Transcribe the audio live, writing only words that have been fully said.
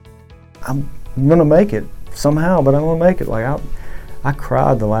I'm gonna make it somehow, but I'm gonna make it. Like I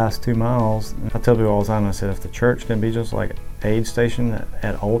cried the last 2 miles. I tell people all the time, I said, if the church can be just like aid station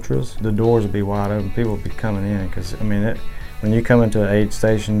at ultras, the doors would be wide open. People would be coming in, because I mean, when you come into an aid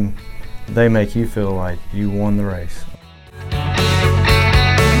station, they make you feel like you won the race.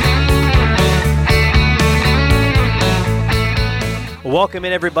 Welcome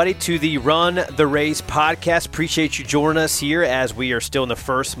in, everybody, to the Run the Race podcast. Appreciate you joining us here as we are still in the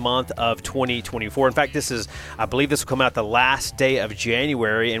first month of 2024. In fact, I believe this will come out the last day of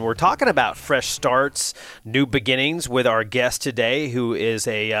January, and we're talking about fresh starts, new beginnings with our guest today, who is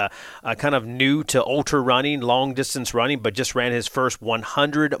a kind of new to ultra running, long distance running, but just ran his first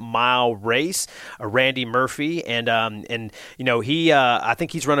 100-mile race, Randy Murphy, and you know, I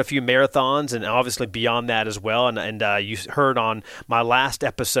think he's run a few marathons and obviously beyond that as well. And you heard on my last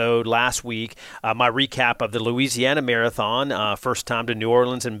episode last week, my recap of the Louisiana Marathon, first time to New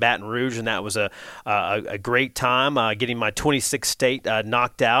Orleans and Baton Rouge, and that was a great time, getting my 26th state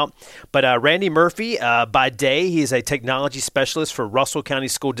knocked out. But Randy Murphy, by day, he is a technology specialist for Russell County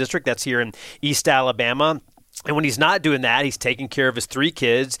School District. That's here in East Alabama. And when he's not doing that, he's taking care of his 3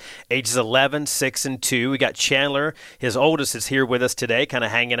 kids, ages 11, 6, and 2. We got Chandler, his oldest, is here with us today, kind of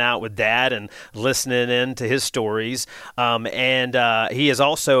hanging out with Dad and listening in to his stories. And he is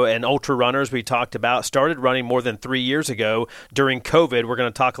also an ultra runner, as we talked about. Started running more than 3 years ago during COVID. We're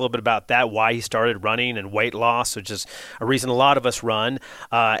going to talk a little bit about that, why he started running, and weight loss, which is a reason a lot of us run.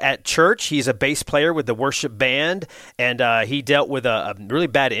 At church, he's a bass player with the worship band, and he dealt with a really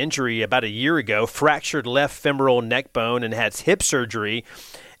bad injury about a year ago, fractured left femoral neck bone, and had hip surgery,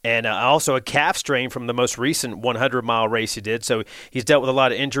 and also a calf strain from the most recent 100-mile race he did. So he's dealt with a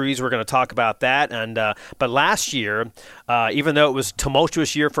lot of injuries. We're going to talk about that. And but last year, even though it was a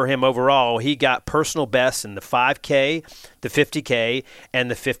tumultuous year for him overall, he got personal bests in the 5K, the 50K,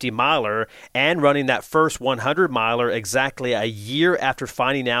 and the 50-miler, and running that first 100-miler exactly a year after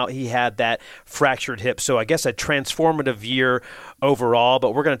finding out he had that fractured hip. So I guess a transformative year overall.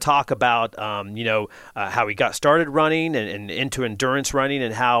 But we're going to talk about how he got started running and into endurance running,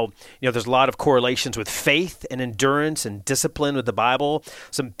 and how there's a lot of correlations with faith and endurance and discipline with the Bible,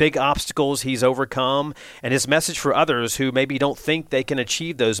 some big obstacles he's overcome, and his message for others who maybe don't think they can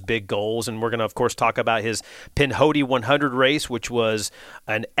achieve those big goals. And we're going to, of course, talk about his Pinhoti 100 race, which was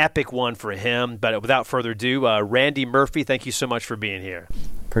an epic one for him. But without further ado, Randy Murphy, thank you so much for being here.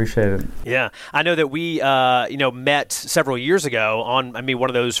 Appreciate it. Yeah, I know that we, met several years ago on, one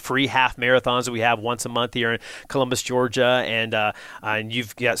of those free half marathons that we have once a month here in Columbus, Georgia, and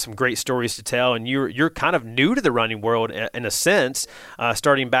you've got some great stories to tell. And you're kind of new to the running world in a sense,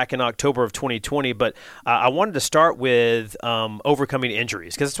 starting back in October of 2020. But I wanted to start with overcoming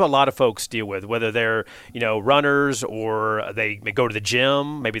injuries, because that's what a lot of folks deal with, whether they're runners or they go to the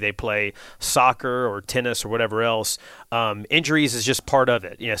gym, maybe they play soccer or tennis or whatever else. Injuries is just part of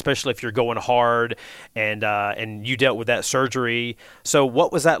it. Especially if you're going hard, and you dealt with that surgery. So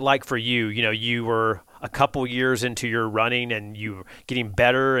what was that like for you? You were a couple years into your running and you were getting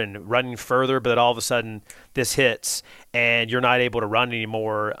better and running further, but then all of a sudden this hits and you're not able to run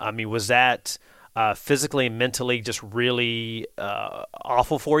anymore. Was that physically and mentally just really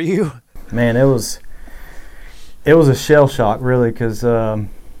awful for you? Man, it was a shell shock, really, because up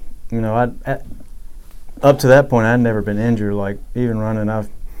to that point, I'd never been injured, like even running. I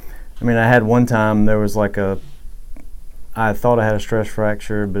had one time there was I thought I had a stress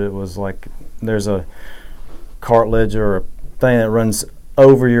fracture, but it was like there's a cartilage or a thing that runs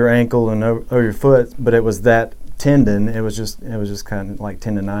over your ankle and over your foot, but it was that tendon. It was just kind of like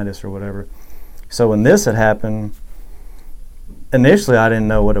tendonitis or whatever. So when this had happened, initially I didn't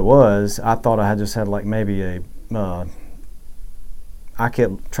know what it was. I thought I had just had maybe I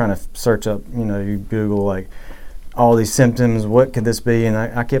kept trying to search up, you Google all these symptoms, what could this be? And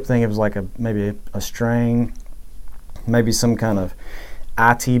I kept thinking it was maybe a strain, maybe some kind of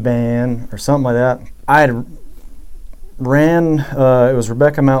IT band or something like that. I had ran, it was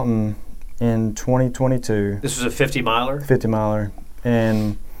Rebecca Mountain in 2022. This was a 50-miler? 50-miler.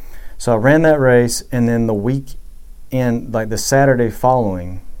 And so I ran that race, and then the weekend, the Saturday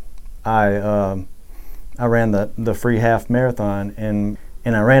following, I ran the free half marathon, and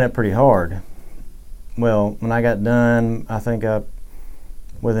I ran it pretty hard. Well, when I got done, I think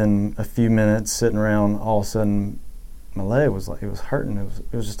within a few minutes sitting around, all of a sudden my leg was it was hurting.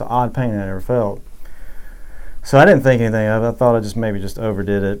 It was just an odd pain I never felt. So I didn't think anything of it. I thought I maybe just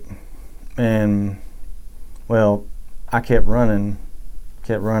overdid it. And well, I kept running.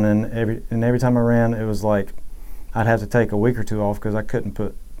 Every time I ran, it was like I'd have to take a week or two off because I couldn't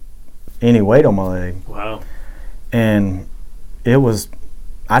put any weight on my leg. Wow. And it was,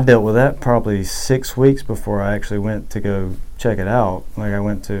 I dealt with that probably 6 weeks before I actually went to go check it out. Like I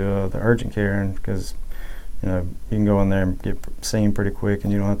went to the urgent care, and because you can go in there and get seen pretty quick,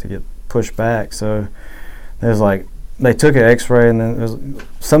 and you don't have to get pushed back. So there's like they took an X-ray, and then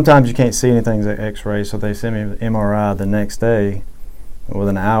sometimes you can't see anything at X-ray, so they sent me the MRI the next day.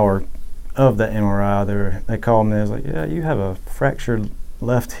 Within an hour of the MRI, they called me. They was like, "Yeah, you have a fractured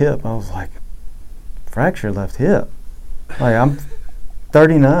left hip." I was like, "Fractured left hip? Like I'm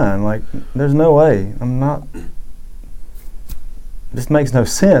 39. Like there's no way. I'm not. This makes no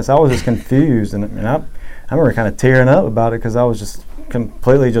sense." I was just confused, and I remember kind of tearing up about it because I was just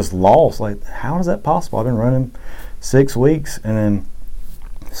completely just lost. Like, how is that possible? I've been running 6 weeks, and then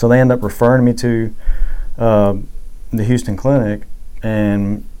so they end up referring me to the Houston clinic.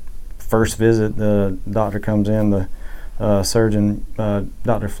 And first visit, the doctor comes in, the surgeon,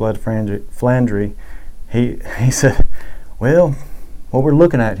 Dr. Flandry. He said, "Well, what we're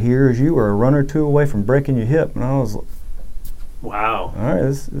looking at here is you were a run or two away from breaking your hip." And I was like, wow. All right,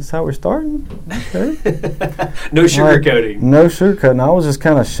 this is how we're starting? Okay. No sugarcoating. No sugarcoating. I was just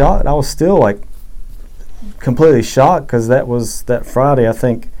kind of shocked. I was still like completely shocked because that was that Friday. I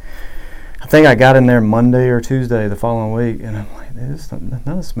think I got in there Monday or Tuesday the following week, and I'm like, none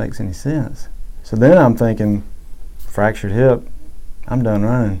of this makes any sense. So then I'm thinking, fractured hip, I'm done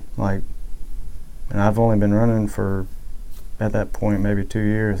running. Like, and I've only been running for, at that point, maybe 2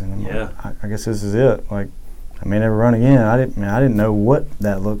 years, and I'm like, I guess this is it. Like, I may never run again. I didn't know what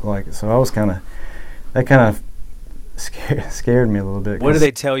that looked like, so I was that kind of scared me a little bit. What did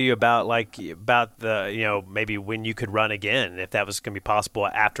they tell you about the maybe when you could run again, if that was going to be possible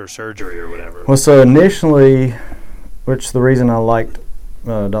after surgery or whatever? Well, so initially, which the reason I liked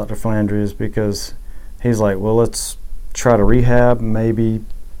Dr. Flandry is because he's like, well, let's try to rehab. Maybe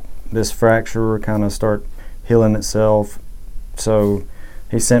this fracture will kind of start healing itself. So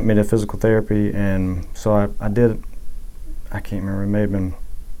he sent me to physical therapy, and so I did. I can't remember. It may have been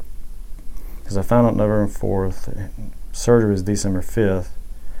because I found out November 4th. Surgery was December 5th.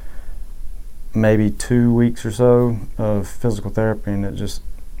 Maybe 2 weeks or so of physical therapy, and it just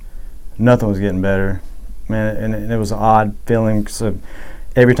nothing was getting better, man. And it was an odd feeling. So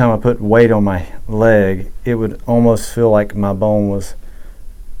every time I put weight on my leg, it would almost feel like my bone was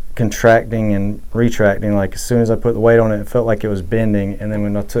contracting and retracting. Like as soon as I put the weight on it, it felt like it was bending, and then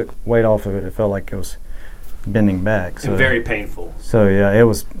when I took weight off of it, it felt like it was bending back. So and very painful. So yeah, it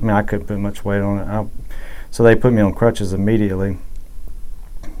was. I mean, I couldn't put much weight on it. So they put me on crutches immediately,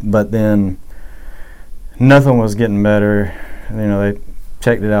 but then nothing was getting better. They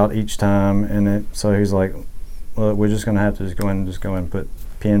checked it out each time, and so he's like, "Look, we're just going to have to go in and put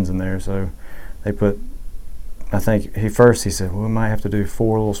pins in there." So they put. I think he said, "Well, we might have to do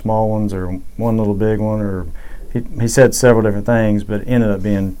 4 little small ones or 1 little big one," or he said several different things, but it ended up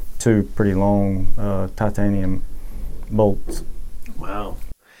being 2 pretty long titanium bolts. Wow.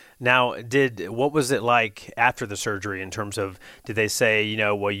 Now, what was it like after the surgery in terms of, did they say,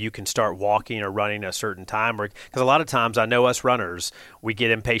 well, you can start walking or running at a certain time? Or because a lot of times I know us runners, we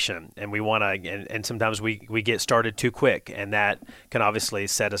get impatient and we want to, and sometimes we get started too quick, and that can obviously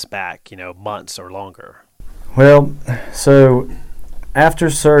set us back, months or longer. Well, so after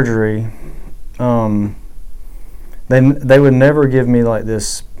surgery, they would never give me like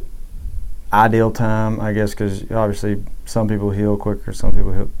this ideal time, I guess, because obviously some people heal quicker, some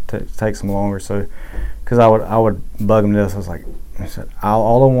people takes them longer. So, because I would bug them to death. I said,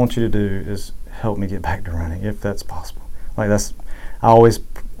 all I want you to do is help me get back to running, if that's possible. Like I always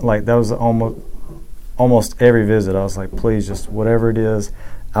that was almost every visit. I was like, please, just whatever it is,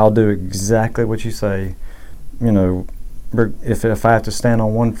 I'll do exactly what you say. If I have to stand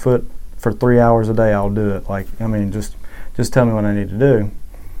on 1 foot for 3 hours a day, I'll do it. Just tell me what I need to do.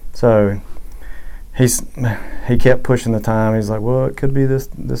 So he kept pushing the time. He's like, well, it could be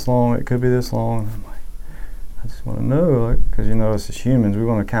this long, it could be this long. And I'm like, I just want to know, because us as humans, we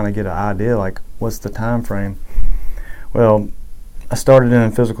want to kind of get an idea, like, what's the time frame? Well, I started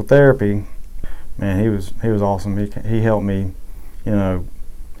in physical therapy. Man, he was awesome. He helped me.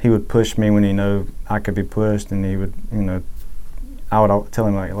 He would push me when he knew I could be pushed, and he would, I would tell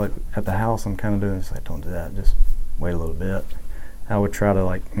him, like, look, at the house I'm kind of doing this. Like, don't do that. Just wait a little bit. I would try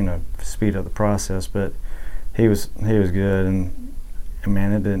to speed up the process, but he was good, and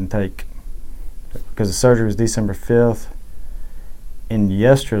man, it didn't take, because the surgery was December 5th, and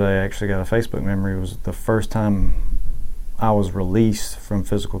yesterday I actually got a Facebook memory. It was the first time I was released from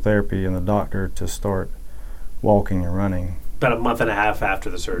physical therapy and the doctor to start walking and running. About a month and a half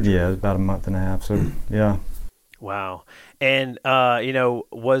after the surgery. Yeah, it was about a month and a half. So yeah. Wow. And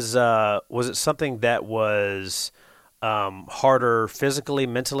was it something that was harder physically,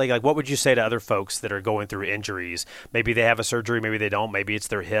 mentally? Like, what would you say to other folks that are going through injuries? Maybe they have a surgery, maybe they don't. Maybe it's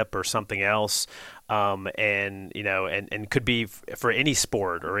their hip or something else, and could be for any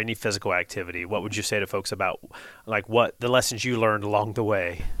sport or any physical activity. What would you say to folks about like what the lessons you learned along the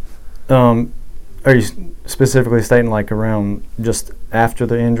way? Are you specifically stating like around just after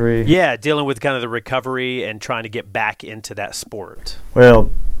the injury? Yeah, dealing with kind of the recovery and trying to get back into that sport.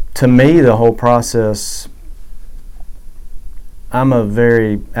 Well, to me, the whole process, I'm a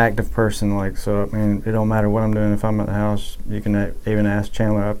very active person. Like, so I mean, it don't matter what I'm doing. If I'm at the house, you can even ask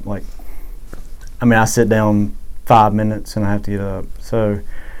Chandler. I sit down 5 minutes and I have to get up. So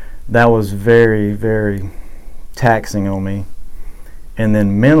that was very, very taxing on me. And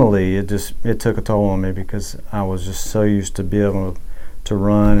then mentally, it took a toll on me because I was just so used to be able to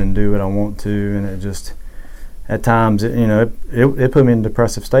run and do what I want to, and it just at times it put me in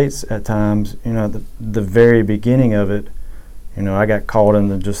depressive states at times. The very beginning of it, I got caught in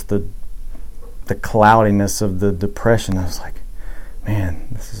the cloudiness of the depression. I was like,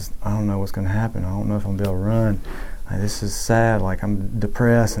 man, I don't know what's going to happen. I don't know if I'm going to be able to run. Like, this is sad. Like, I'm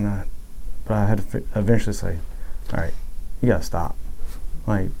depressed, but I had to eventually say, all right, you got to stop.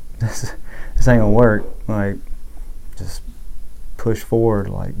 Like, this ain't gonna work. Like, just push forward.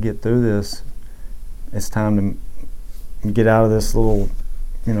 Like, get through this. It's time to get out of this little,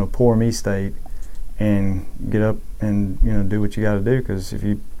 poor me state, and get up and do what you got to do. Because if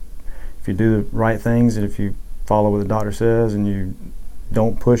you do the right things, and if you follow what the doctor says, and you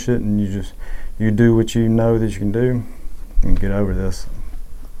don't push it, and you do what you know that you can do, you can get over this.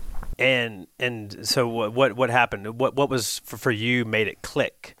 And so what happened? What was for you made it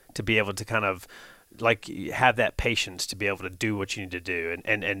click to be able to kind of like have that patience to be able to do what you need to do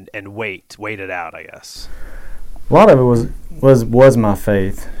and wait it out, I guess. A lot of it was my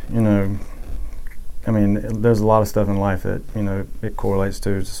faith. I mean, there's a lot of stuff in life that it correlates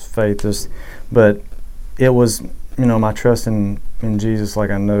to just faith. But it was my trust in Jesus.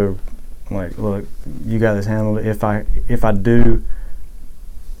 Like, I know, like, look, you got this handled. If I do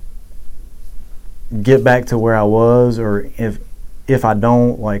get back to where I was, or if I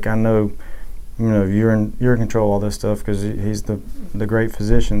don't, like, I know you're in control of all this stuff, because he's the great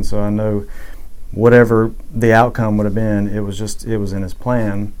physician. So I know whatever the outcome would have been, it was in his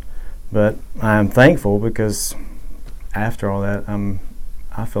plan. But I'm thankful, because after all that,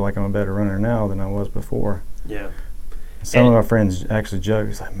 I feel like I'm a better runner now than I was before. Yeah. Some of our friends actually joke.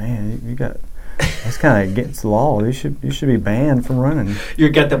 It's like, man, you got. That's kind of against the law. You should be banned from running. You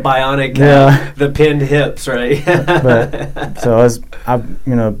got the bionic, the pinned hips, right? But so I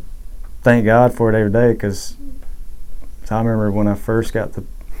thank God for it every day, because I remember when I first got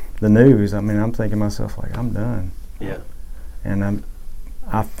the news. I mean, I'm thinking to myself, like, I'm done. Yeah. And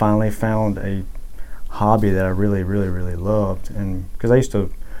I finally found a hobby that I really, really, really loved, and because I used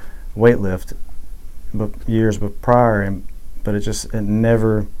to weightlift years prior, but it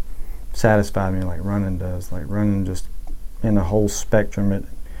never satisfied me like running does. Like, running just in the whole spectrum, it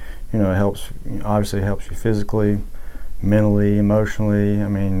helps. Obviously helps you physically, mentally, emotionally. I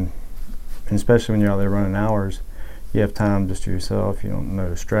mean, and especially when you're out there running hours, you have time just to yourself. You don't know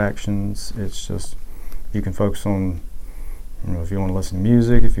distractions. It's just, you can focus on, if you want to listen to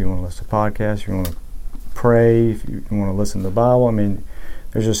music, if you want to listen to podcasts, if you want to pray, if you want to listen to the Bible. I mean,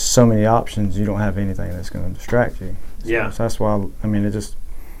 there's just so many options. You don't have anything that's going to distract you. So that's why, I mean, it's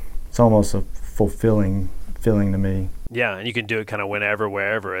almost a fulfilling feeling to me. Yeah, and you can do it kind of whenever,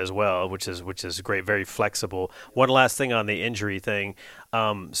 wherever as well, which is great, very flexible. One last thing on the injury thing.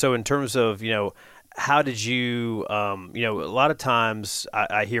 So in terms of, how did you, a lot of times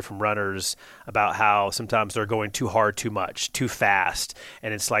I hear from runners about how sometimes they're going too hard, too much, too fast,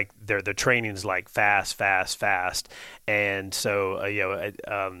 and it's like their training's like fast, and so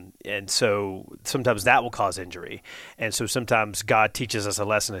and so sometimes that will cause injury, and so sometimes God teaches us a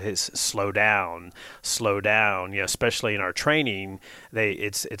lesson of His slow down, especially in our training.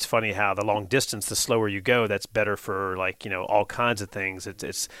 It's funny how the long distance, the slower you go, that's better for all kinds of things.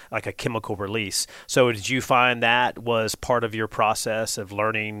 It's like a chemical release. So did you find that was part of your process of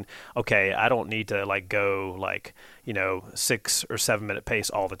learning, okay, I don't need to go 6 or 7 minute pace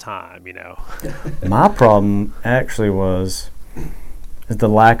all the time, My problem actually is the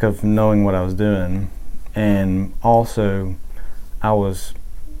lack of knowing what I was doing, and also I was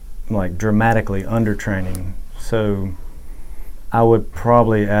dramatically undertraining. So I would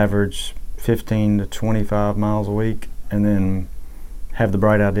probably average 15 to 25 miles a week, and then have the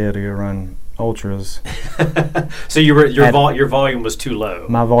bright idea to go run ultras. So your volume was too low.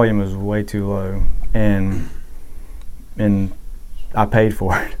 My volume was way too low, and I paid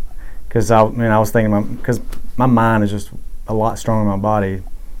for it, because I was thinking, because my mind is just a lot stronger than my body,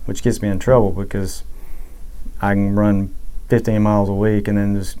 which gets me in trouble because I can run 15 miles a week and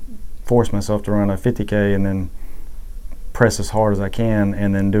then just force myself to run a 50K and then press as hard as I can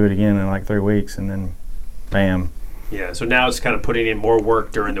and then do it again in like 3 weeks and then bam. Yeah, so now it's kind of putting in more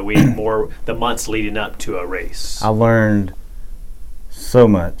work during the week, more the months leading up to a race. I learned so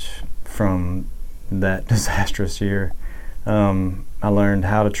much from that disastrous year. I learned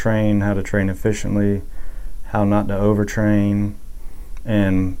how to train efficiently, how not to overtrain,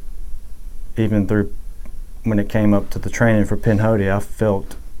 and even through when it came up to the training for Pinhoti, I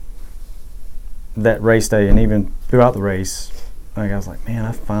felt that race day and even throughout the race, like I was like, man,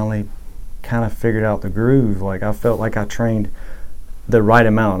 I finally kind of figured out the groove. Like I felt like I trained the right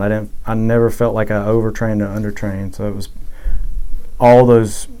amount. I never felt like I overtrained or undertrained. So it was all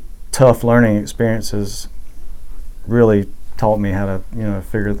those tough learning experiences really taught me how to,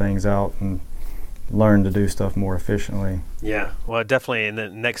 figure things out and learn to do stuff more efficiently. Yeah, well, definitely in the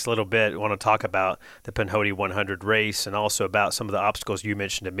next little bit, I want to talk about the Pinhoti 100 race and also about some of the obstacles you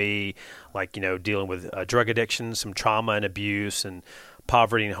mentioned to me, like, dealing with drug addiction, some trauma and abuse, and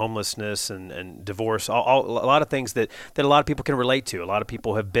poverty and homelessness and divorce, a lot of things that a lot of people can relate to. A lot of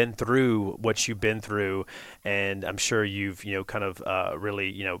people have been through what you've been through, and I'm sure you've, kind of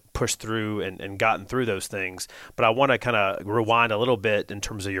really, pushed through and gotten through those things. But I want to kind of rewind a little bit in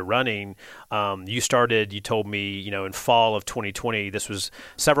terms of your running. You told me, in fall of 2020, this was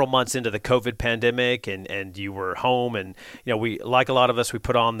several months into the COVID pandemic, and you were home, and, we, like a lot of us, we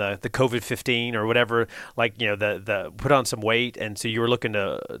put on the COVID-15 or whatever, like, the put on some weight, and so you were looking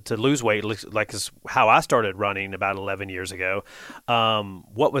to lose weight, like is how I started running about 11 years ago.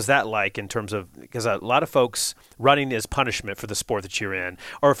 What was that like in terms of, because a lot of folks, running is punishment for the sport that you're in,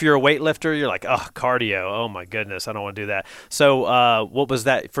 or if you're a weightlifter, you're like, oh, cardio, oh my goodness, I don't want to do that. So what was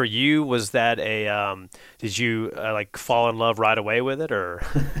that for you? Was that did you like fall in love right away with it, or?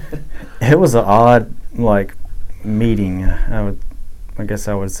 It was an odd meeting. I guess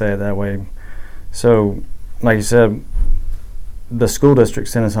I would say it that way. So like you said, the school district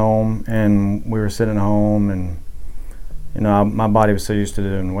sent us home, and we were sitting at home, and my body was so used to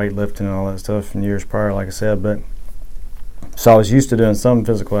doing weightlifting and all that stuff in years prior, like I said, but so I was used to doing some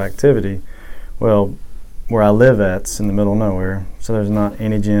physical activity. Well, where I live at's in the middle of nowhere, so there's not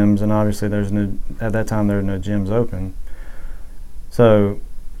any gyms, and obviously at that time there were no gyms open. So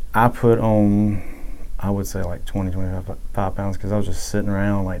I put on, I would say 25 pounds, because I was just sitting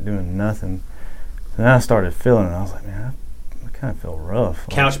around doing nothing. And then I started feeling it. I was like, man, I kind of feel rough.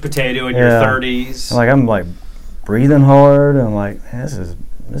 Couch potato in your 30s. And I'm breathing hard, and I'm like, man,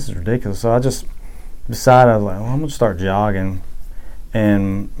 this is ridiculous. So I just decided, I was like, well, I'm gonna start jogging.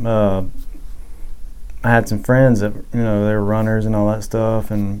 And I had some friends that they were runners and all that stuff,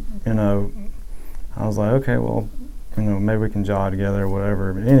 and I was like, okay, well, maybe we can jog together or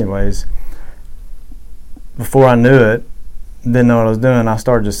whatever. But anyways, before I knew it, didn't know what I was doing, I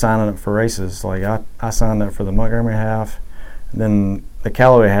started just signing up for races. I signed up for the Montgomery half, then the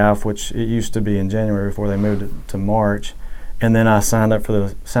Callaway half, which it used to be in January before they moved it to March, and then I signed up for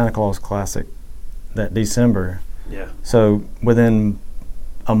the Santa Claus Classic that December. Yeah. So within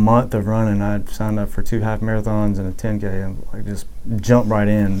a month of running, I'd signed up for 2 half marathons and a 10K, and just jumped right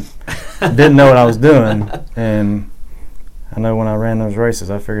in. Didn't know what I was doing, and I know when I ran those races,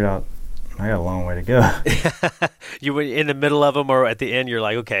 I figured out I got a long way to go. You were in the middle of them, or at the end, you're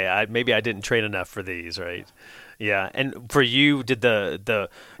like, okay, maybe I didn't train enough for these, right? Yeah, and for you, did I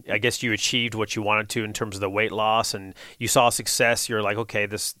guess you achieved what you wanted to in terms of the weight loss, and you saw success. You're like, okay,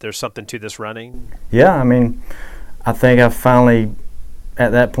 there's something to this running. Yeah, I mean, I think I finally,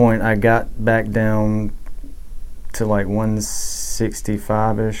 at that point, I got back down to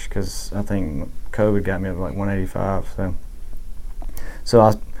 165-ish, because I think COVID got me up to 185. So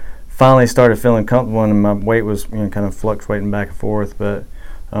I finally started feeling comfortable, and my weight was kind of fluctuating back and forth. But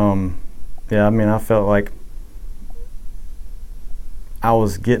yeah, I mean, I felt like I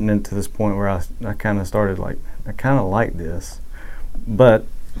was getting into this point where I kind of started I kind of like this, but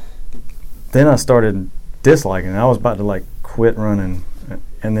then I started disliking it. I was about to quit running,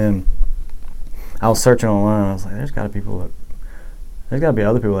 and then I was searching online. I was like, there's got to be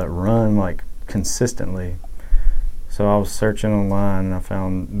other people that run consistently. So I was searching online, and I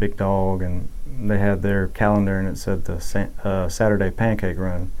found Big Dog, and they had their calendar, and it said the Saturday pancake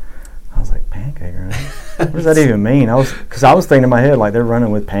run. I was like, pancake run? What does that even mean? Because I was thinking in my head they're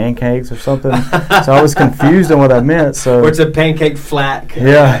running with pancakes or something. So I was confused on what that meant. So or it's a pancake flat.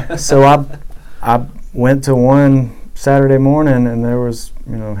 Yeah. So I went to one Saturday morning, and there was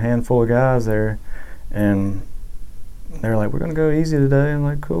a handful of guys there, and they were like, we're going to go easy today. I'm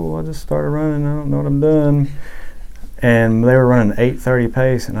like, cool, I just started running. I don't know what I'm doing. And they were running 8:30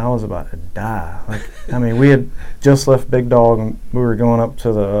 pace, and I was about to die. Like, I mean, we had just left Big Dog, and we were going up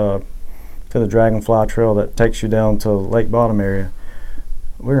to the Dragonfly Trail that takes you down to Lake Bottom area.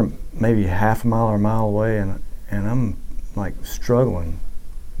 We were maybe half a mile or a mile away, and I'm like struggling.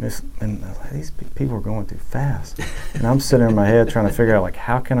 And these people are going too fast. And I'm sitting in my head trying to figure out, like,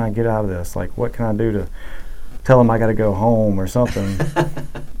 how can I get out of this? Like, what can I do to tell them I got to go home or something?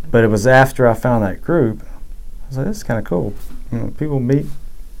 But it was after I found that group, I was like, this is kind of cool. You know, people meet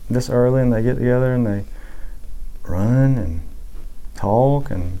this early and they get together and they run and talk,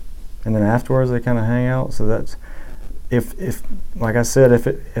 and then afterwards they kind of hang out. So that's, if like I said,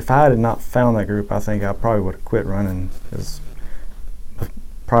 if I had not found that group, I think I probably would have quit running, because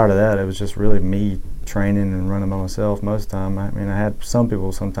prior to that, it was just really me training and running by myself most of the time. I mean, I had some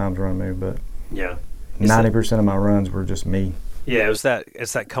people sometimes run me, but 90% of my runs were just me. Yeah, it's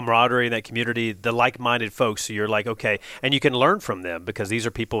that camaraderie, that community, the like-minded folks. So you're like, okay, and you can learn from them, because these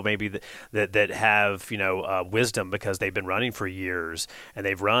are people maybe that have wisdom, because they've been running for years and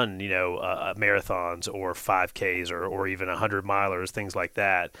they've run marathons or 5Ks or even 100-milers, things like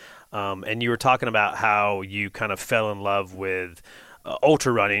that. And you were talking about how you kind of fell in love with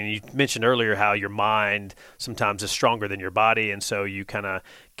ultra running. You mentioned earlier how your mind sometimes is stronger than your body, and so you kind of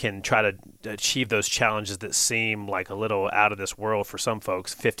can try to achieve those challenges that seem like a little out of this world for some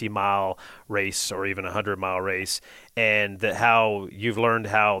folks, 50-mile race or even 100-mile race, and that how you've learned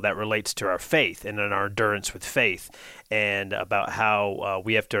how that relates to our faith and in our endurance with faith, and about how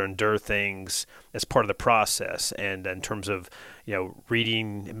we have to endure things as part of the process, and in terms of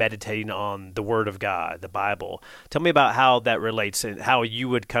reading, meditating on the Word of God, the Bible. Tell me about how that relates and how you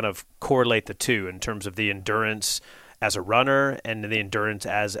would kind of correlate the two in terms of the endurance as a runner and the endurance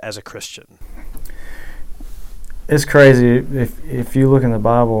as a Christian. It's crazy. If you look in the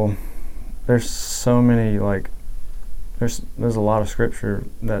Bible, there's so many, like, there's a lot of scripture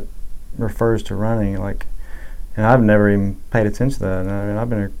that refers to running, like, and I've never even paid attention to that. I mean, I've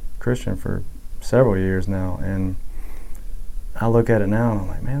been a Christian for several years now, and I look at it now and I'm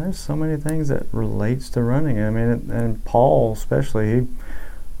like, man, there's so many things that relates to running. I mean, and Paul especially,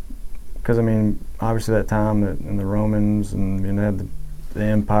 because I mean, obviously that time that in the Romans and had the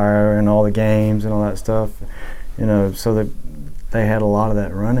empire and all the games and all that stuff, so that they had a lot of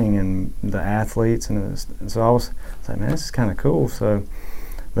that running and the athletes, and so I was like, man, this is kind of cool. So,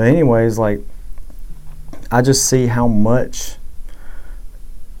 but anyways, like, I just see how much,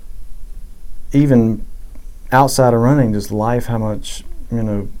 even outside of running, just life, how much,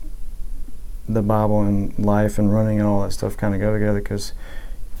 the Bible and life and running and all that stuff kind of go together. Because,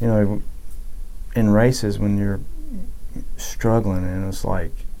 in races, when you're struggling and it's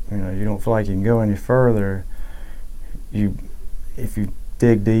like, you don't feel like you can go any further, if you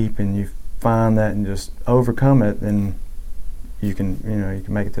dig deep and you find that and just overcome it, then you can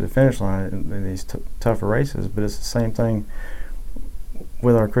make it to the finish line in these tougher races. But it's the same thing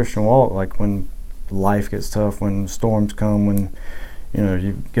with our Christian walk. Like, when life gets tough, when storms come, when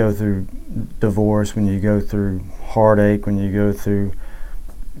you go through divorce, when you go through heartache, when you go through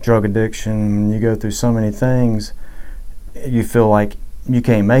drug addiction, when you go through so many things, you feel like you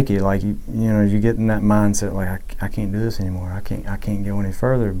can't make it. Like, you get in that mindset, like, I can't do this anymore. I can't go any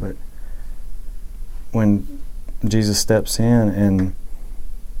further. But when Jesus steps in, and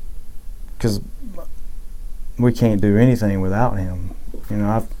because we can't do anything without him,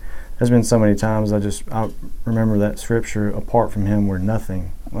 there's been so many times I remember that scripture, apart from him we're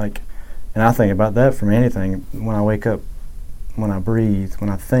nothing. Like, and I think about that from anything. When I wake up, when I breathe, when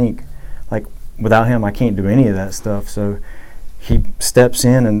I think, like, without him I can't do any of that stuff. So he steps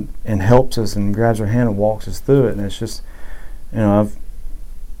in and helps us and grabs our hand and walks us through it. And it's just,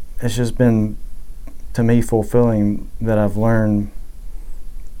 it's just been, to me, fulfilling that I've learned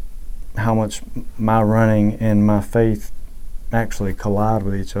how much my running and my faith actually collide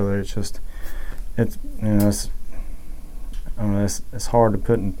with each other. It's just, it's hard to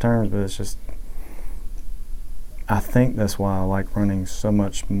put in terms, but it's just, I think that's why I like running so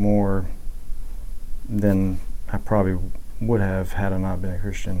much more than I probably would have had I not been a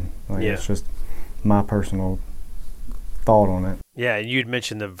Christian. Like, it's just my personal thought on it. Yeah, and you'd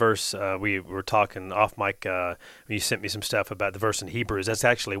mentioned the verse, we were talking off mic, you sent me some stuff about the verse in Hebrews. That's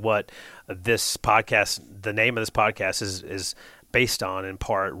actually what this podcast, the name of this podcast is based on, in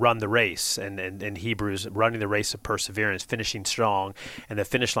part, run the race, and in Hebrews, running the race of perseverance, finishing strong, and the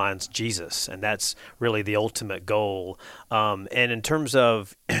finish line's Jesus, and that's really the ultimate goal. And in terms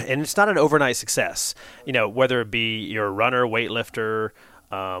of, and it's not an overnight success, whether it be you're a runner, weightlifter,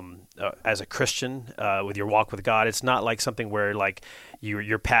 as a Christian with your walk with God. It's not like something where like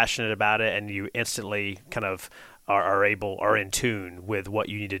you're passionate about it and you instantly kind of are in tune with what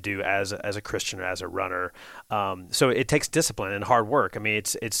you need to do as a Christian or as a runner. So it takes discipline and hard work. I mean,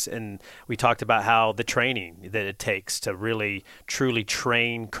 and we talked about how the training that it takes to really truly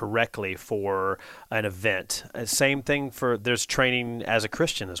train correctly for an event. Same thing there's training as a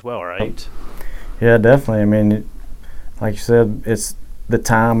Christian as well, right? Yeah, definitely. I mean, like you said, it's the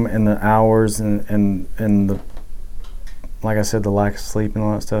time and the hours and the, like I said, the lack of sleep and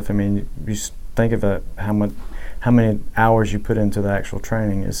all that stuff. I mean, you think of it, how many hours you put into the actual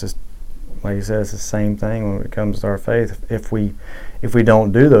training. It's just, like you said, it's the same thing when it comes to our faith. If we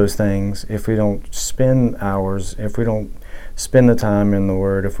don't do those things, if we don't spend hours, if we don't spend the time in the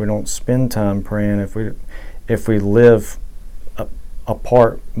Word, if we don't spend time praying, if we live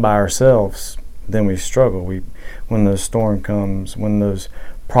apart by ourselves, then we struggle. When the storm comes, when those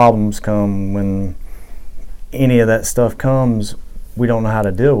problems come, when any of that stuff comes, we don't know how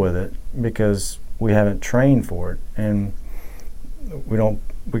to deal with it because we haven't trained for it, and we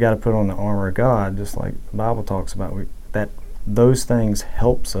got to put on the armor of God, just like the Bible talks about. That those things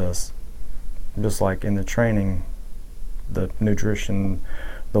helps us, just like in the training, the nutrition,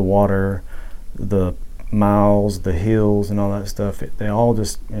 the water, the miles, the hills, and all that stuff. They all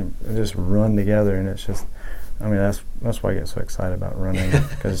just run together, and it's just, I mean, that's why I get so excited about running,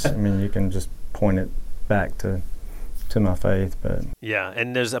 because I mean, you can just point it back to my faith. But yeah,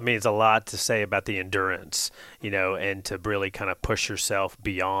 and it's a lot to say about the endurance, and to really kind of push yourself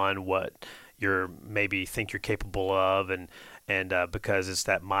beyond what you're maybe think you're capable of, and because it's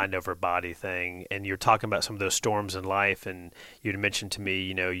that mind over body thing. And you're talking about some of those storms in life, and you'd mentioned to me,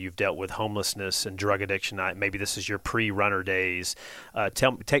 you've dealt with homelessness and drug addiction. Maybe this is your pre-runner days.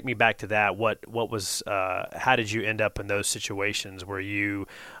 Take me back to that. What was? How did you end up in those situations? Were you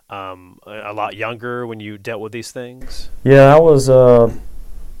a lot younger when you dealt with these things? Yeah, I was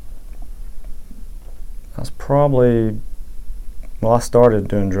probably, I started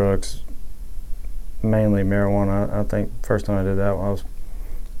doing drugs, mainly marijuana. I think first time I did that, I was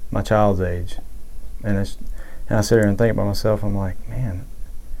my child's age, and I sit here and think about myself. I'm like, man,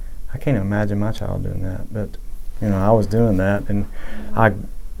 I can't imagine my child doing that. But I was doing that, and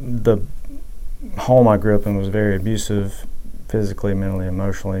the home I grew up in was very abusive, physically, mentally,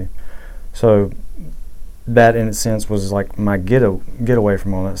 emotionally. So that, in a sense, was like my get away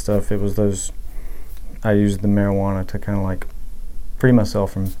from all that stuff. It was I used the marijuana to kind of like free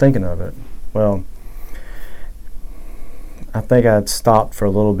myself from thinking of it. Well, I think I'd stopped for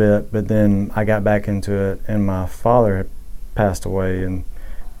a little bit, but then I got back into it, and my father had passed away in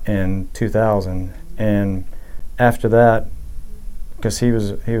 2000. And after that, because he was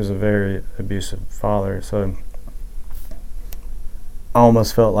a very abusive father, so I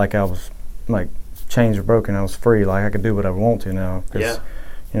almost felt like I was like chains were broken. I was free, like I could do whatever I want to now. Because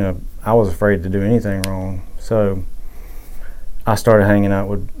I was afraid to do anything wrong. So I started hanging out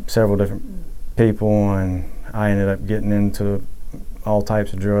with several different people, and I ended up getting into all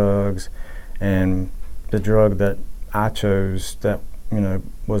types of drugs. And the drug that I chose that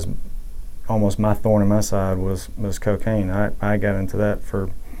was almost my thorn in my side was cocaine. I got into that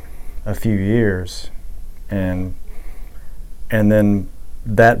for a few years, and then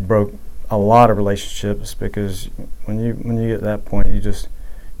that broke a lot of relationships, because when you get to that point,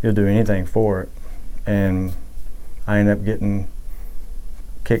 you'll do anything for it. And I ended up getting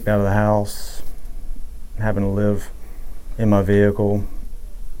kicked out of the house, having to live in my vehicle.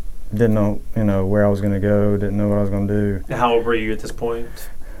 Didn't know where I was going to go, didn't know what I was going to do. How old were you at this point?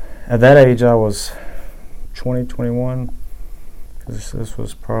 At that age, I was 20, 21. This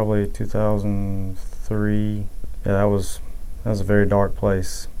was probably 2003. Yeah, that was a very dark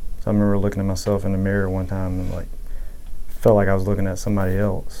place. So I remember looking at myself in the mirror one time and felt like I was looking at somebody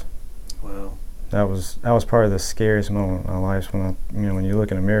else. Wow. That was probably the scariest moment in my life, when when you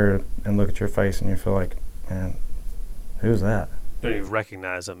look in a mirror and look at your face and you feel like, man, who's that? You don't even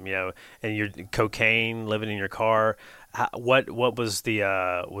recognize them, and you're cocaine, living in your car. What was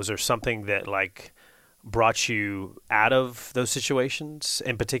was there something that brought you out of those situations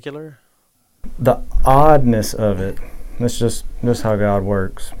in particular? The oddness of it. That's just how God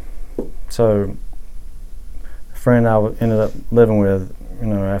works. So a friend I ended up living with,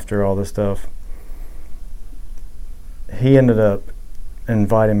 after all this stuff, he ended up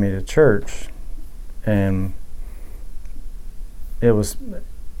inviting me to church, and it was,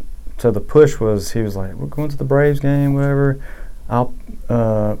 so the push was, he was like, we're going to the Braves game, whatever. And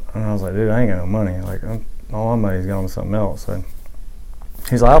I was like, dude, I ain't got no money. All my money's gone to something else. So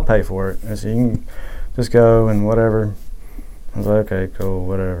he's like, I'll pay for it. And so you can just go and whatever. I was like, okay, cool,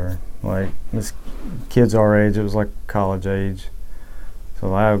 whatever. Like, this kid's our age. It was like college age.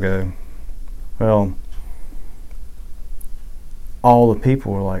 So I'll go. Well, all the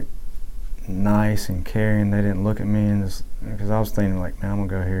people were like nice and caring. They didn't look at me and just, because I was thinking like, man, I'm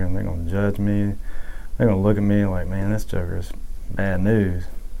gonna go here and they're gonna judge me. They're gonna look at me like, man, this joker is bad news.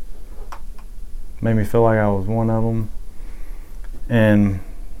 Made me feel like I was one of them. And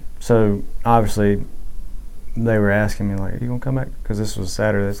so obviously they were asking me like, are you gonna come back? Because this was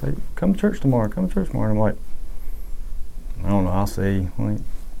Saturday. They said, come to church tomorrow. Come to church tomorrow. And I'm like, I don't know. I'll see. Like,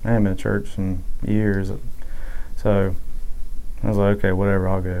 I haven't been to church in years. So I was like, okay, whatever,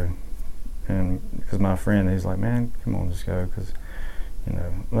 I'll go. And because my friend, he's like, man, come on, just go, because, you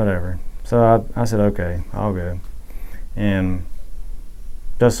know, whatever. So I said, okay, I'll go. And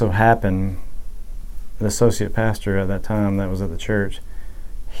just so happened, the associate pastor at that time that was at the church,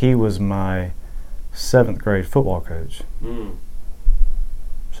 he was my 7th grade football coach. Mm.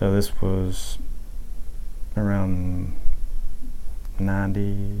 So this was around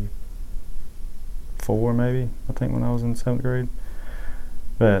 94 maybe, I think, when I was in 7th grade.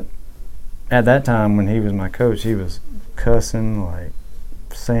 But at that time when he was my coach, he was cussing, like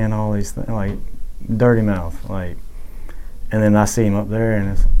saying all these things, like dirty mouth, like. And then I see him up there,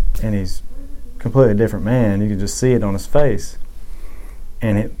 and he's a completely different man. You could just see it on his face.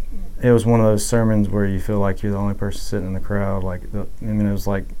 And it was one of those sermons where you feel like you're the only person sitting in the crowd. Like, it was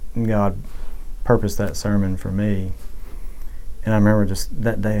like God purposed that sermon for me. And I remember just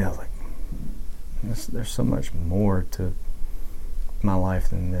that day, I was like, there's so much more to my life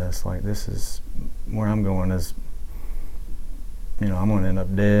than this. Like, this is where I'm going. Is, you know, I'm going to end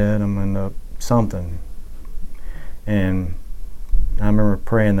up dead. I'm going to end up something. And I remember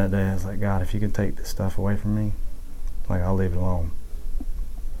praying that day. I was like, God, if you could take this stuff away from me, like, I'll leave it alone.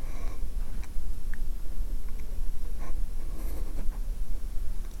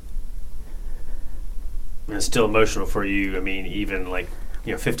 And it's still emotional for you. I mean, even like,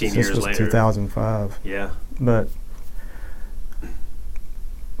 15 years later. This was 2005. Yeah. But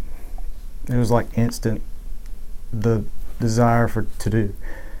it was like instant, the desire to do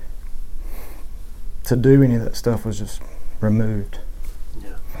any of that stuff was just removed.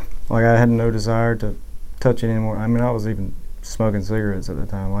 Yeah. Like, I had no desire to touch it anymore. I mean, I was even smoking cigarettes at the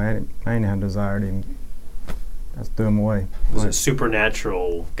time. Like, I didn't have a desire to even, just threw them away. It was like, a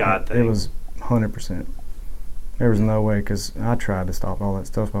supernatural God thing. It was 100%. There was no way, because I tried to stop all that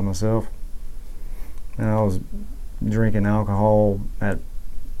stuff by myself. And I was drinking alcohol at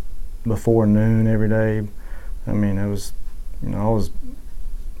before noon every day. I mean, it was, I was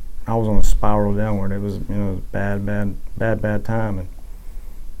on a spiral downward. It was, bad time.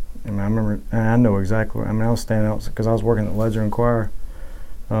 And I remember, and I know exactly. I was standing out because I was working at Ledger and Choir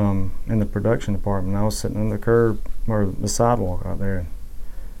in the production department. I was sitting on the curb or the sidewalk out there. And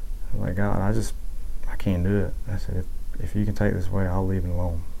I was like, God, I can't do it. I said, if you can take this away, I'll leave it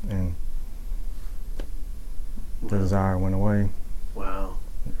alone. And the desire went away. Wow.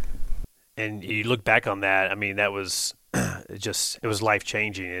 And you look back on that, I mean, that was it was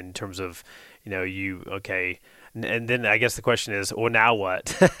life-changing in terms of, okay. And then I guess the question is, well, now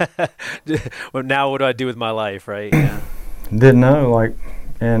what? Well, now what do I do with my life, right? Yeah. Didn't know,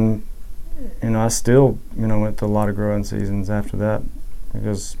 and, I still, went through a lot of growing seasons after that,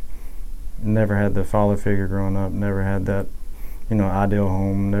 because never had the father figure growing up, never had that, ideal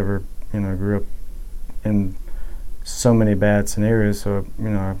home, never, grew up in so many bad scenarios. So,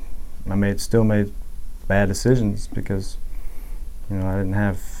 I still made bad decisions because, I didn't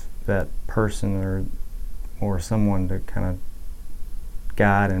have that person or someone to kind of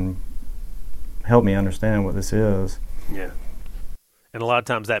guide and help me understand what this is. Yeah. And a lot of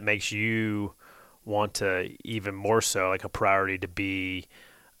times that makes you want to, even more so, like a priority to be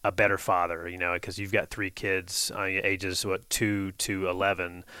a better father, because you've got 3 kids, ages 2 to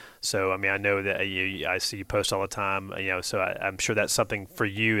 11. So I mean, I know that I see you post all the time, so I'm sure that's something for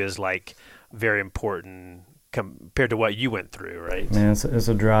you is like very important compared to what you went through, right? Man, it's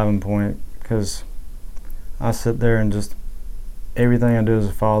a driving point, because I sit there and just everything I do as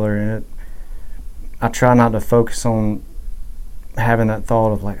a father, and I try not to focus on having that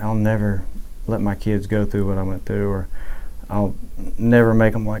thought of like, I'll never let my kids go through what I went through, or I'll never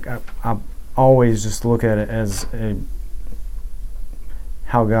make them like. I always just look at it as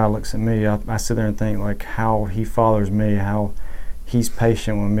how God looks at me. I sit there and think like how He fathers me, how He's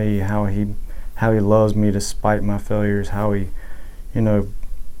patient with me, how He loves me despite my failures, how He,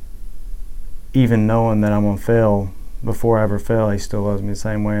 even knowing that I'm gonna fail, before I ever fail, He still loves me the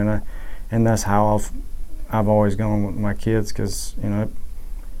same way. And that's how I've always gone with my kids, because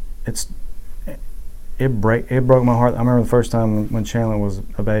it broke my heart. I remember the first time when Chandler was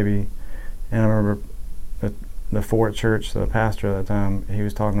a baby, and I remember the Fort Church, the pastor at the time, he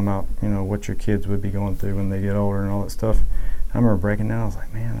was talking about, you know, what your kids would be going through when they get older and all that stuff. I remember breaking down. I was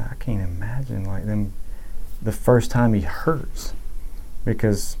like, man, I can't imagine like them the first time he hurts,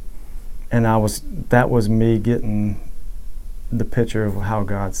 because, and that was me getting the picture of how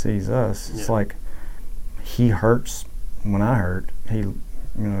God sees us. It's like he hurts when I hurt.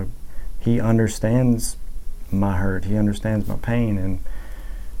 He understands my hurt. He understands my pain, and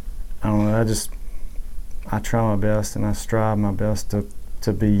I don't know. I try my best, and I strive my best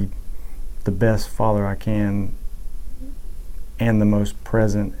to be the best father I can and the most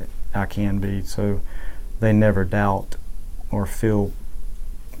present I can be, so they never doubt or feel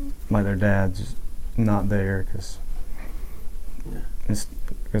like their dad's not there, because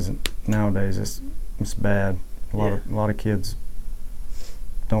nowadays it's bad. A lot of kids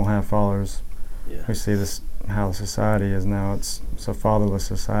don't have fathers. Yeah. We see this, how the society is now. It's a fatherless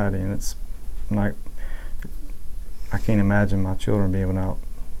society, and it's like, I can't imagine my children being without.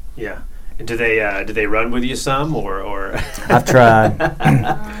 Yeah. And do they run with you some, or? I've tried.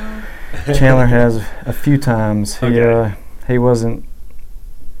 Chandler has a few times. He's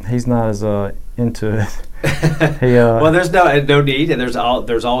not as into it. Well, there's no need, and there's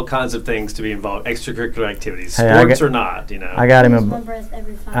all kinds of things to be involved, extracurricular activities, sports or not, you know. I got him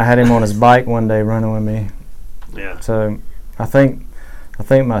I had him on his bike one day running with me. Yeah. So I think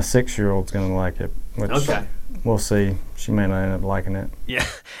my 6-year-old's gonna like it. Which we'll see. She may not end up liking it. Yeah.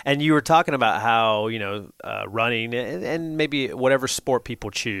 And you were talking about how, you know, running and maybe whatever sport people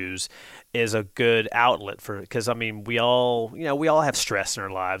choose is a good outlet for, because I mean, we all have stress in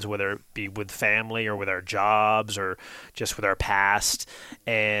our lives, whether it be with family or with our jobs or just with our past.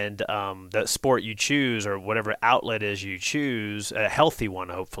 And the sport you choose, or whatever outlet is you choose, a healthy one,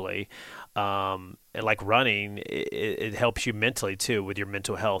 hopefully, and like running, it helps you mentally too, with your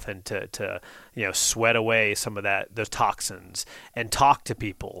mental health, and to you know, sweat away some of those toxins and talk to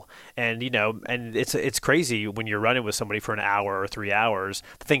people. And, you know, and it's crazy when you're running with somebody for an hour or 3 hours,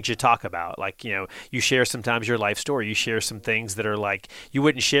 the things you talk about, like, you know, you share sometimes your life story, you share some things that are like you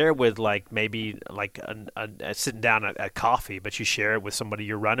wouldn't share with, like, maybe like sitting down at coffee, but you share it with somebody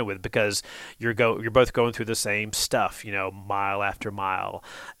you're running with, because you're both going through the same stuff, you know, mile after mile.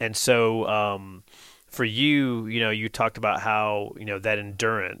 And so for you, you know, you talked about how, you know, that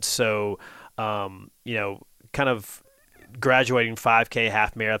endurance. So, you know, kind of graduating 5K,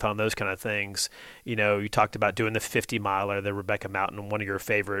 half marathon, those kind of things. You know, you talked about doing the 50 miler, the Rebecca Mountain, one of your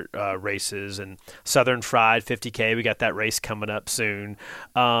favorite races, and Southern Fried 50K. We got that race coming up soon.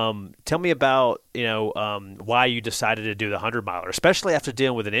 Tell me about, you know, why you decided to do the 100 miler, especially after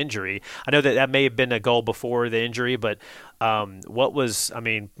dealing with an injury. I know that may have been a goal before the injury, but what was, I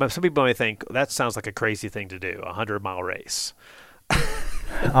mean, some people may think that sounds like a crazy thing to do, a 100-mile race.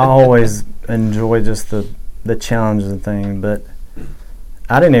 I always enjoy just the challenges and thing, but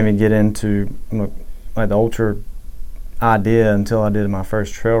I didn't even get into like the ultra idea until I did my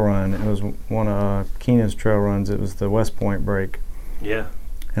first trail run. It was one of Keenan's trail runs. It was the West Point break. Yeah.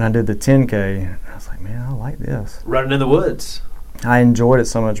 And I did the 10K. And I was like, man, I like this. Running in the woods. I enjoyed it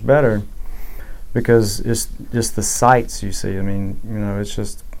so much better because it's just the sights you see. I mean, you know, it's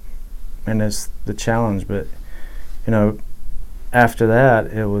just, and it's the challenge. But, you know, after that,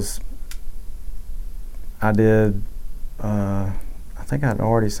 it was, I did, I think I'd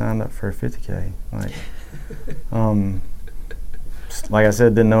already signed up for a 50K. Like I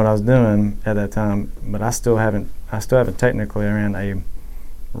said, didn't know what I was doing at that time, but I still haven't technically ran a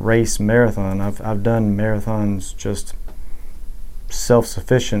race marathon. I've done marathons just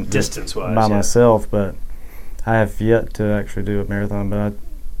self-sufficient distance-wise by myself, but I have yet to actually do a marathon. But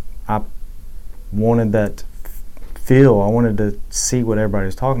I wanted that feel. I wanted to see what everybody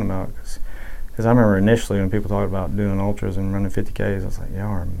was talking about, because I remember initially when people talked about doing ultras and running 50Ks, I was like, y'all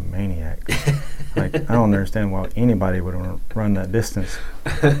are maniacs. Like, I don't understand why anybody would run that distance.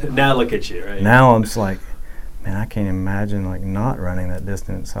 Now look at you, right? Now I'm just like, man, I can't imagine like not running that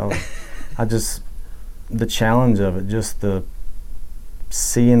distance. I just, the challenge of it, just the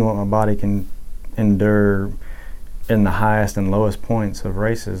seeing what my body can endure in the highest and lowest points of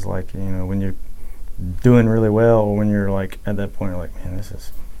races, like, you know, when you're doing really well, or when you're like at that point, you're like, man,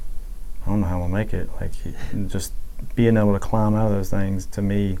 I don't know how I'm gonna make it. Like, just being able to climb out of those things, to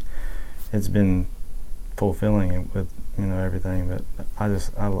me, it's been fulfilling with, you know, everything. But I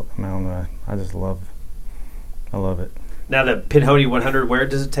don't know. I love it. Now the Pinhoti 100, where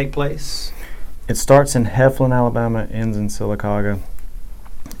does it take place? It starts in Heflin, Alabama, ends in Sylacauga,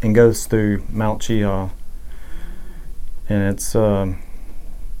 and goes through Mount Cheaha. And it's, when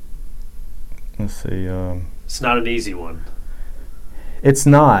let's see. It's not an easy one. It's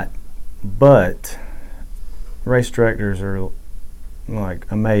not, but race directors are like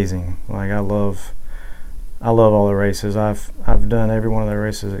amazing. Like I love all the races. I've done every one of their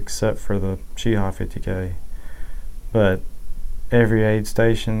races except for the Cheaha 50K. But every aid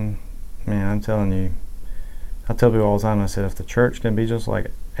station, man, I'm telling you, I tell people all the time, I said, if the church can be just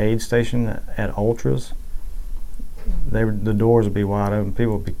like aid station at ultras, the doors would be wide open.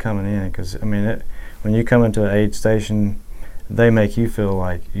 People would be coming in because, I mean, when you come into an aid station, they make you feel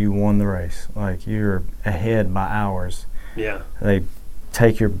like you won the race, like you're ahead by hours. Yeah. They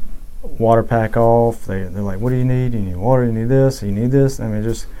take your water pack off. They're like, what do you need? You need water, you need this, you need this. I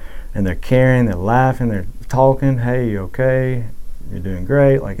mean, and they're caring, they're laughing, they're talking. Hey, you okay? You're doing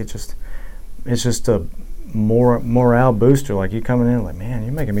great. Like it's just a morale booster. Like you coming in like, man,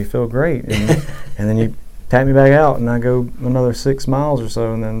 you're making me feel great. And, and then you tap me back out and I go another 6 miles or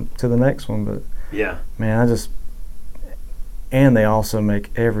so and then to the next one. But yeah, man, and they also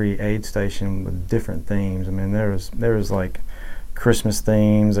make every aid station with different themes. I mean, there was like Christmas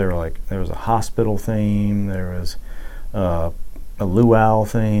themes. There was a hospital theme. There was a luau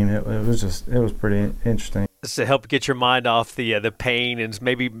theme. It was pretty interesting. Just to help get your mind off the pain and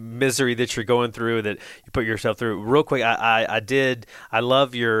maybe misery that you're going through, that you put yourself through. Real quick, I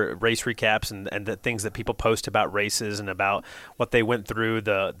love your race recaps and the things that people post about races and about what they went through,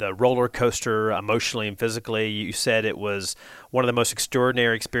 the roller coaster emotionally and physically. You said it was one of the most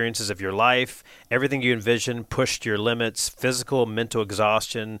extraordinary experiences of your life. Everything you envisioned pushed your limits, physical, mental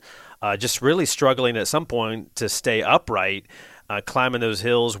exhaustion, just really struggling at some point to stay upright. Climbing those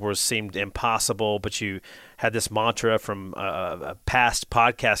hills seemed impossible, but you had this mantra from a past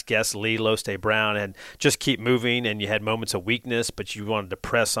podcast guest, Lee Loste Brown, and just keep moving. And you had moments of weakness, but you wanted to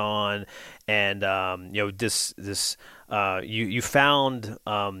press on. And you found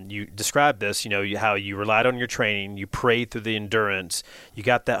you described this. How you relied on your training, you prayed through the endurance, you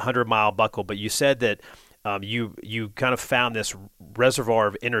got that 100-mile buckle. But you said that you kind of found this reservoir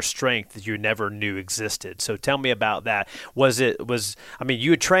of inner strength that you never knew existed. So tell me about that.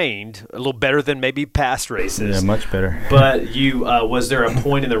 You had trained a little better than maybe past races. Yeah, much better. But was there a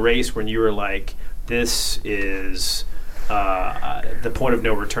point in the race when you were like, this is the point of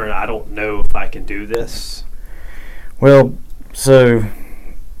no return? I don't know if I can do this. Well, so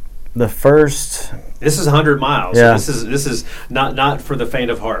the first. This is 100 miles. Yeah. So this is not for the faint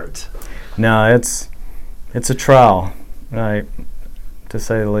of heart. No, it's a trial, right, to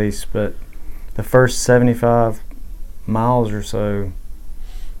say the least. But the first 75 miles or so,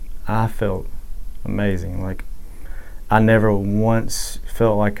 I felt amazing. Like I never once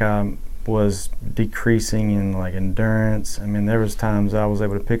felt like I was decreasing in like endurance. I mean, there was times I was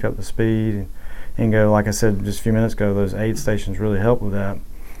able to pick up the speed and go, like I said just a few minutes ago, those aid stations really helped with that.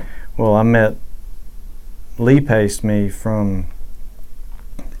 Well, Lee paced me from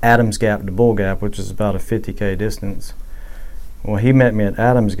Adams Gap to Bull Gap, which is about a 50K distance. Well, he met me at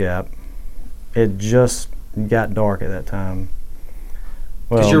Adams Gap. It just got dark at that time.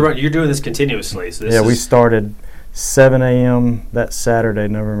 Because you're doing this continuously. So we started 7 a.m. that Saturday,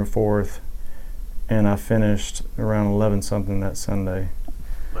 November 4th, and I finished around 11 something that Sunday.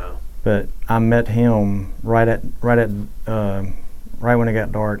 Wow! But I met him right when it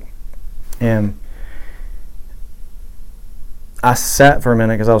got dark, and I sat for a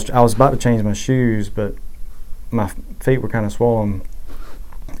minute because I was about to change my shoes, but my feet were kind of swollen,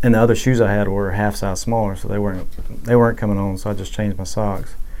 and the other shoes I had were half size smaller, so they weren't coming on. So I just changed my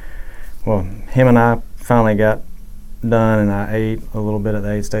socks. Well, him and I finally got done, and I ate a little bit at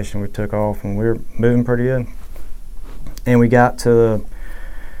the aid station. We took off, and we were moving pretty good. And we got to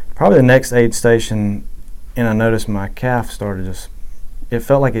probably the next aid station, and I noticed my calf started it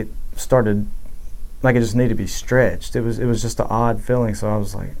felt like it started. Like it just needed to be stretched. It was just an odd feeling. So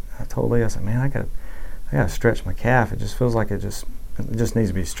I told Lee, I said, man, I gotta stretch my calf. It just feels like it just needs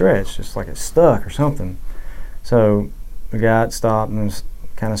to be stretched, just like it's stuck or something. So we got stopped and was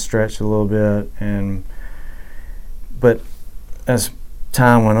kind of stretched a little bit, but as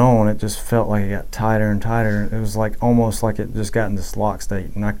time went on, it just felt like it got tighter and tighter. It was like almost like it just got in this lock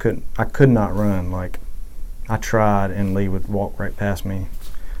state, and I could not run. Like I tried, and Lee would walk right past me. I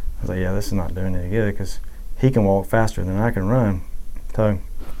was like, yeah, this is not doing any good because he can walk faster than I can run. So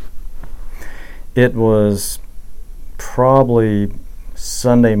it was probably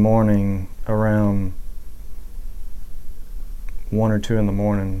Sunday morning around 1 or 2 in the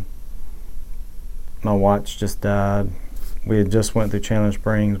morning. My watch just died. We had just went through Chandler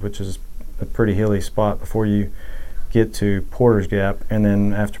Springs, which is a pretty hilly spot before you get to Porter's Gap, and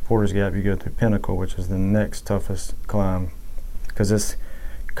then after Porter's Gap you go through Pinnacle, which is the next toughest climb because it's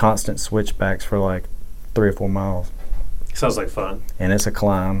constant switchbacks for like 3 or 4 miles. Sounds like fun. And it's a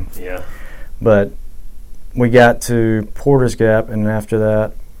climb. Yeah. But we got to Porter's Gap, and after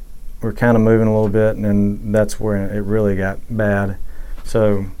that, we're kind of moving a little bit, and then that's where it really got bad.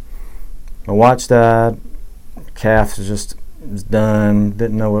 So my watch died, calf was done,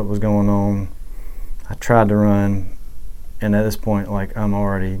 didn't know what was going on. I tried to run, and at this point, like, I'm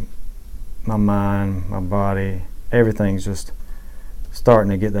already, my mind, my body, everything's just starting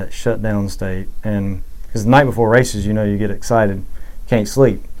to get that shutdown state. And because the night before races, you get excited, can't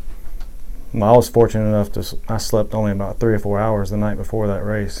sleep. Well, I was fortunate enough I slept only about 3 or 4 hours the night before that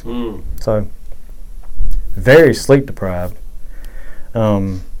race. So very sleep deprived.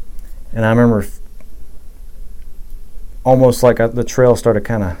 And I remember almost like the trail started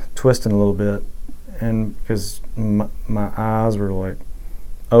kind of twisting a little bit, and because my eyes were like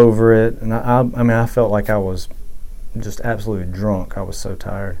over it, and I felt like I was just absolutely drunk. I was so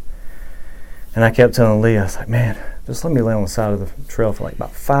tired. And I kept telling Lee, I was like, man, just let me lay on the side of the trail for like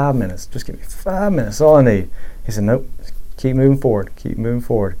about 5 minutes. Just give me 5 minutes. That's all I need. He said, nope, keep moving forward, keep moving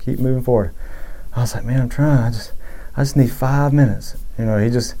forward, keep moving forward. I was like, man, I'm trying. I just need 5 minutes.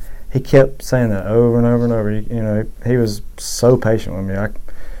 He kept saying that over and over and over. He was so patient with me.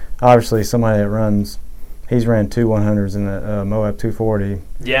 Obviously, somebody that he's ran 2 100s in the Moab 240.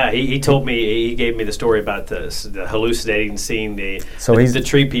 Yeah, he told me, he gave me the story about the hallucinating, seeing the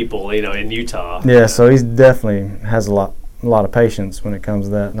tree people, in Utah. Yeah, so he definitely has a lot of patience when it comes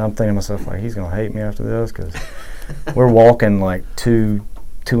to that. And I'm thinking to myself, like, he's gonna hate me after this, because we're walking like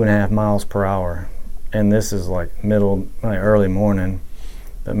 2.5 miles per hour, and this is like early morning.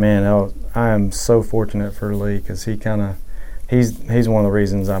 But man, I am so fortunate for Lee, because he's one of the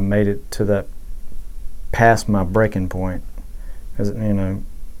reasons I made it to that, past my breaking point. Because it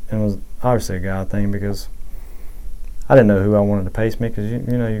was obviously a God thing, because I didn't know who I wanted to pace me, because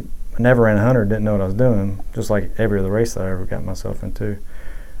I never ran 100, didn't know what I was doing, just like every other race that I ever got myself into.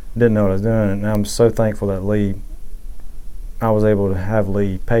 Didn't know what I was doing, and I'm so thankful that I was able to have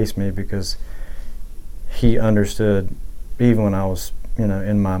Lee pace me, because he understood even when I was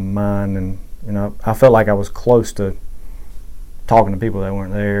in my mind, and I felt like I was close to talking to people that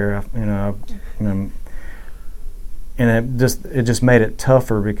weren't there, and it just made it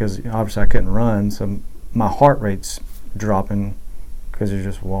tougher, because obviously I couldn't run, so my heart rate's dropping, because you're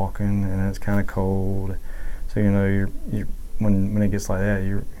just walking and it's kind of cold. So you're when it gets like that,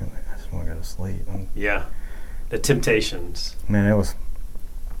 you're like, I just want to go to sleep. Yeah, the temptations. Man,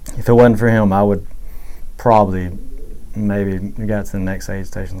 if it wasn't for him, I would probably maybe got to the next aid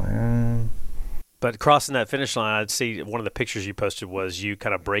station like. But crossing that finish line, I'd see one of the pictures you posted was you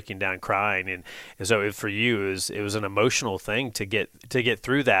kind of breaking down, crying, and so for you, it was an emotional thing to get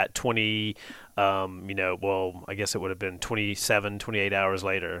through that 20. I guess it would have been 27, 28 hours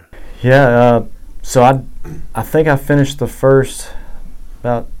later. Yeah. So I think I finished the first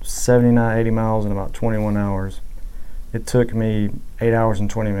about 79, 80 miles in about 21 hours. It took me 8 hours and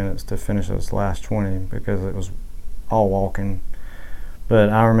 20 minutes to finish those last 20, because it was all walking. But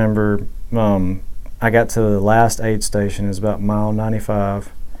I remember I got to the last aid station. It was about mile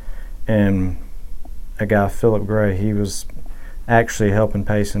 95, and a guy, Philip Gray, he was actually helping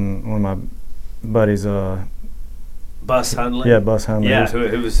pacing one of my buddies. Bus Hundley? Yeah, Bus Hundley. Yeah,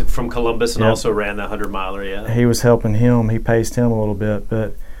 who was from Columbus and Yep. also ran the 100-miler, yeah. He was helping him. He paced him a little bit,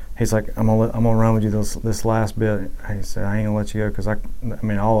 but he's like, I'm gonna run with you this last bit. He said, I ain't gonna let you go, because I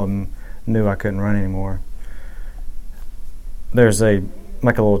mean, all of them knew I couldn't run anymore. There's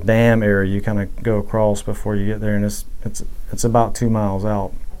like a little dam area you kind of go across before you get there, and it's about 2 miles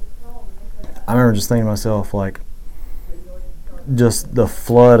out. I remember just thinking to myself, like, just the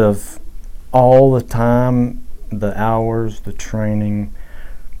flood of all the time, the hours, the training,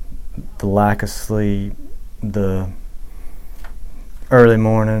 the lack of sleep, the early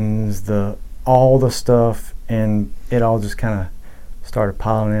mornings, all the stuff, and it all just kind of started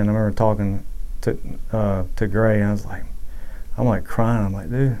piling in. I remember talking to Gray, and I was like, I'm like crying. I'm like,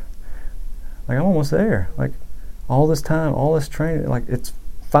 dude, like, I'm almost there. Like, all this time, all this training, like, it's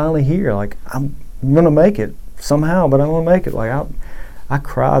finally here. Like, I'm gonna make it somehow, but I'm gonna make it. Like, I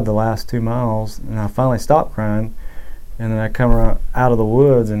cried the last 2 miles, and I finally stopped crying, and then I come out of the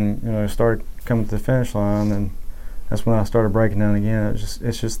woods, and started coming to the finish line, and that's when I started breaking down again.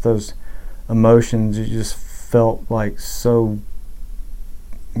 It's just those emotions. You just felt like so,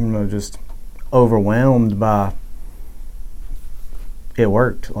 just overwhelmed by. It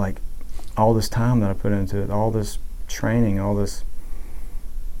worked. Like, all this time that I put into it, all this training, all this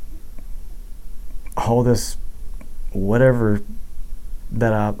whatever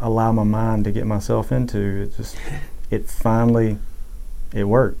that I allow my mind to get myself into, it finally it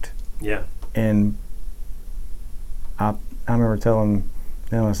worked. Yeah. And I remember telling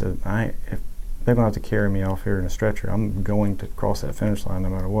them, I said, if they're going to have to carry me off here in a stretcher, I'm going to cross that finish line no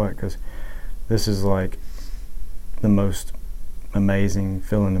matter what, because this is like the most amazing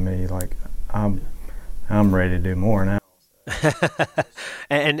feeling to me. Like I'm ready to do more now.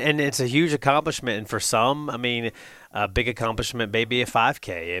 and it's a huge accomplishment, and for some, I mean, a big accomplishment may be a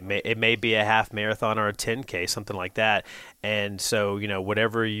 5K. It may be a half marathon or a 10K, something like that. And so,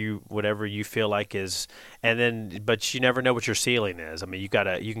 whatever you feel like is, but you never know what your ceiling is. I mean, you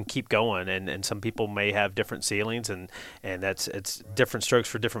can keep going, and some people may have different ceilings, and it's different strokes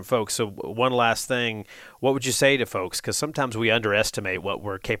for different folks. So one last thing, what would you say to folks? Because sometimes we underestimate what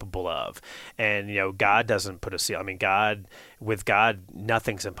we're capable of, and God doesn't put a ceiling. I mean, with God,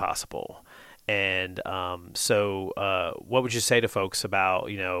 nothing's impossible. And so what would you say to folks about,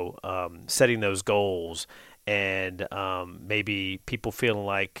 setting those goals and maybe people feeling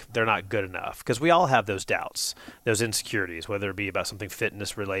like they're not good enough? Because we all have those doubts, those insecurities, whether it be about something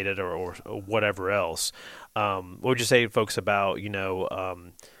fitness related or whatever else. What would you say to folks about,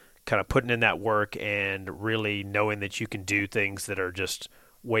 kind of putting in that work and really knowing that you can do things that are just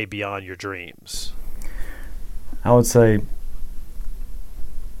way beyond your dreams? I would say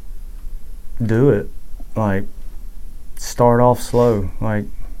do it. Like, start off slow. Like,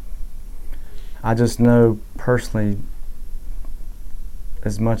 I just know personally,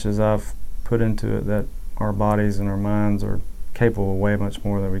 as much as I've put into it, that our bodies and our minds are capable of way much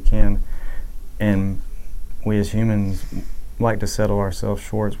more than we can, and we as humans like to settle ourselves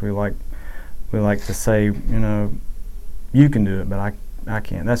short. We like to say, you can do it, but I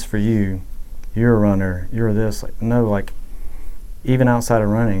can't. That's for you. You're a runner. You're this. Like, even outside of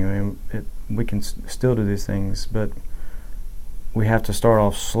running, I mean, we can still do these things, but we have to start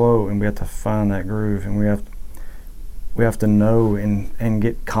off slow, and we have to find that groove, and we have to know and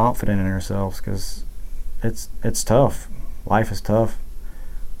get confident in ourselves, because it's tough. Life is tough.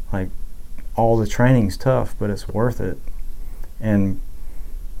 Like, all the training's tough, but it's worth it. And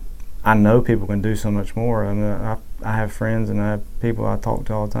I know people can do so much more. I mean, I have friends and I have people I talk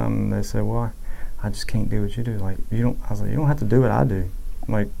to all the time, and they say, "Well, I just can't do what you do." Like, you don't. I was like, you don't have to do what I do.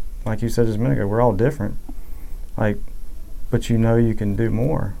 Like you said just a minute ago, we're all different. Like, but you can do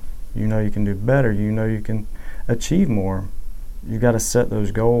more. You can do better. You can achieve more. You got to set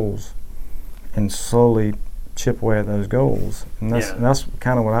those goals and slowly chip away at those goals. And that's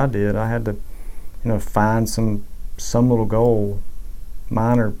kind of what I did. I had to, find some little goal.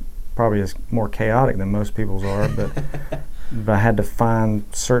 Mine are probably more chaotic than most people's are, but I had to find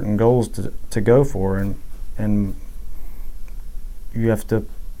certain goals to go for, and you have to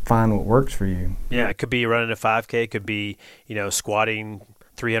find what works for you. Yeah, it could be running a 5K. It could be, squatting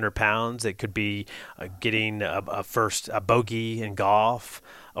 300 pounds. It could be getting a bogey in golf,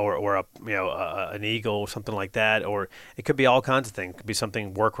 or an eagle or something like that. Or it could be all kinds of things. It could be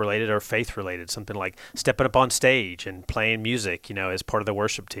something work related or faith related. Something like stepping up on stage and playing music, as part of the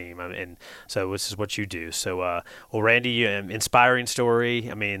worship team. And so this is what you do. So, well, Randy, inspiring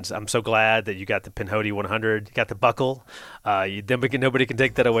story. I mean, I'm so glad that you got the Pinhoti 100, you got the buckle. Nobody can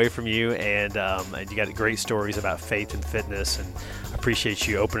take that away from you. And you got great stories about faith and fitness. And I appreciate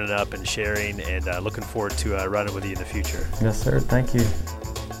you opening up and sharing. And looking forward to running with you in the future. Yes, sir. Thank you.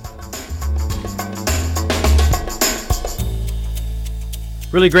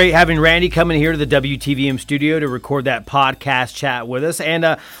 Really great having Randy coming here to the WTVM studio to record that podcast chat with us. And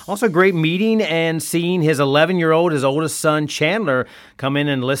also great meeting and seeing his 11-year-old, his oldest son, Chandler, come in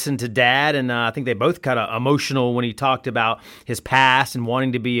and listen to Dad. And I think they both got emotional when he talked about his past and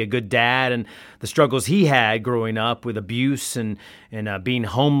wanting to be a good dad and the struggles he had growing up with abuse and being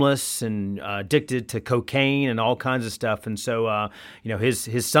homeless and addicted to cocaine and all kinds of stuff. And so,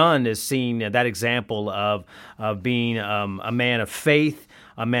 his son is seeing that example of being a man of faith,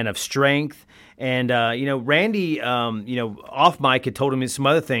 a man of strength. And, Randy, off mic had told him some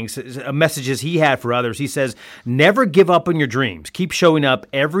other things, messages he had for others. He says, never give up on your dreams. Keep showing up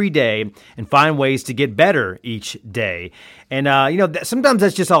every day and find ways to get better each day. And, sometimes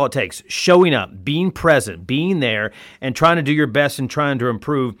that's just all it takes. Showing up, being present, being there, and trying to do your best and trying to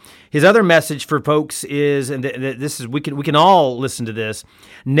improve. His other message for folks is, and this is, we can all listen to this,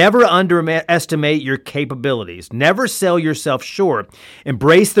 never underestimate your capabilities. Never sell yourself short.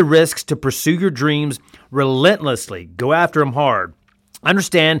 Embrace the risks to pursue your dreams relentlessly. Go after them hard.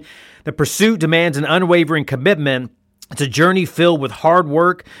 Understand the pursuit demands an unwavering commitment. It's a journey filled with hard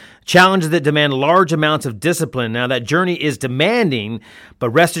work, challenges that demand large amounts of discipline. Now, that journey is demanding, but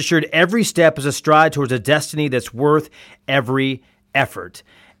rest assured every step is a stride towards a destiny that's worth every effort.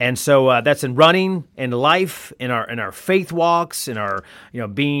 And so that's in running, in life, in our faith walks, in our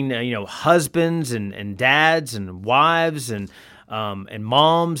being husbands and dads and wives and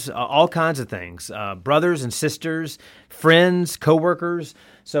moms, all kinds of things, brothers and sisters, friends, coworkers.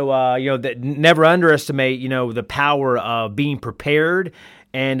 So that never underestimate the power of being prepared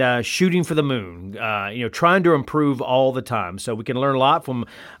and shooting for the moon, trying to improve all the time. So we can learn a lot from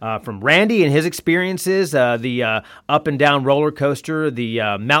Randy and his experiences, the up and down roller coaster,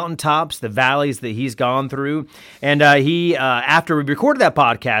 the mountaintops, the valleys that he's gone through. And he, after we recorded that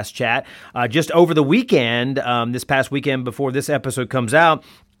podcast chat, just over the weekend, this past weekend before this episode comes out,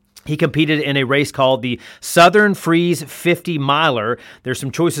 he competed in a race called the Southern Freeze 50 Miler. There's some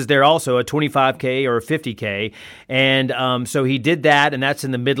choices there also, a 25K or a 50K. And so he did that, and that's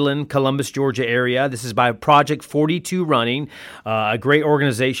in the Midland, Columbus, Georgia area. This is by Project 42 Running, a great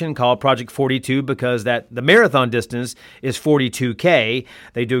organization called Project 42 because the marathon distance is 42K.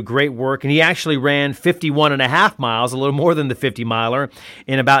 They do great work. And he actually ran 51.5 miles, a little more than the 50 miler,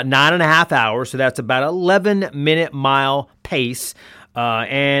 in about 9.5 hours. So that's about 11-minute mile pace.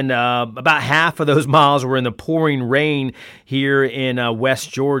 And about half of those miles were in the pouring rain here in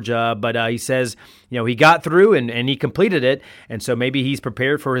West Georgia. But he says, he got through and he completed it. And so maybe he's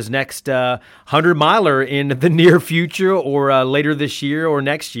prepared for his next 100-miler in the near future or later this year or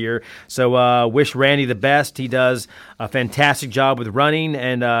next year. So wish Randy the best. He does a fantastic job with running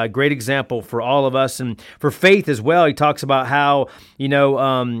and a great example for all of us. And for faith as well, he talks about how,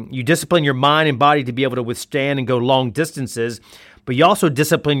 you discipline your mind and body to be able to withstand and go long distances. But you also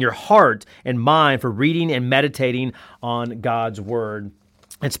discipline your heart and mind for reading and meditating on God's Word.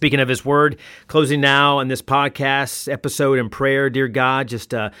 And speaking of His Word, closing now on this podcast episode in prayer, dear God,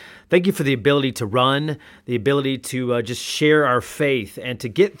 just thank you for the ability to run, the ability to just share our faith and to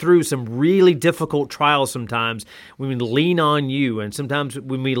get through some really difficult trials sometimes when we lean on you. And sometimes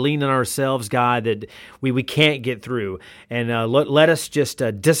when we lean on ourselves, God, that we can't get through. And let us just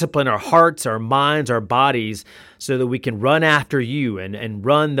discipline our hearts, our minds, our bodies so that we can run after you and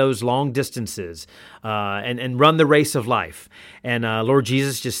run those long distances and run the race of life. And Lord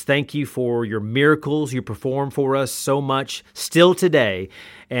Jesus, just thank you for your miracles you perform for us so much still today,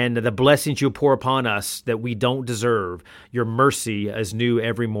 and the blessings you pour upon us that we don't deserve. Your mercy is new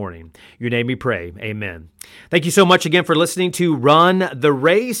every morning. Your name we pray. Amen. Thank you so much again for listening to Run the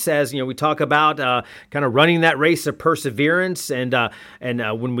Race. As we talk about kind of running that race of perseverance, and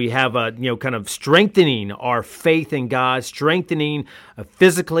when we have kind of strengthening our faith in God, strengthening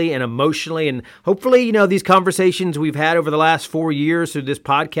physically and emotionally, and hopefully these conversations we've had over the last 4 years through this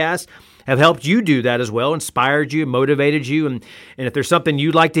podcast have helped you do that as well, inspired you, motivated you. And if there's something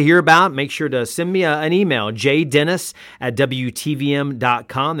you'd like to hear about, make sure to send me an email,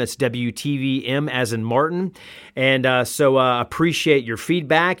 jdennis@WTVM.com. That's WTVM as in Martin. And so appreciate your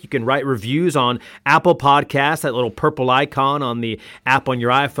feedback. You can write reviews on Apple Podcasts, that little purple icon on the app on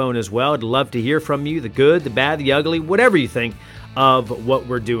your iPhone as well. I'd love to hear from you, the good, the bad, the ugly, whatever you think of what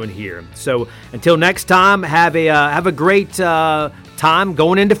we're doing here. So until next time, have a great time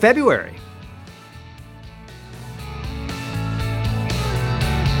going into February.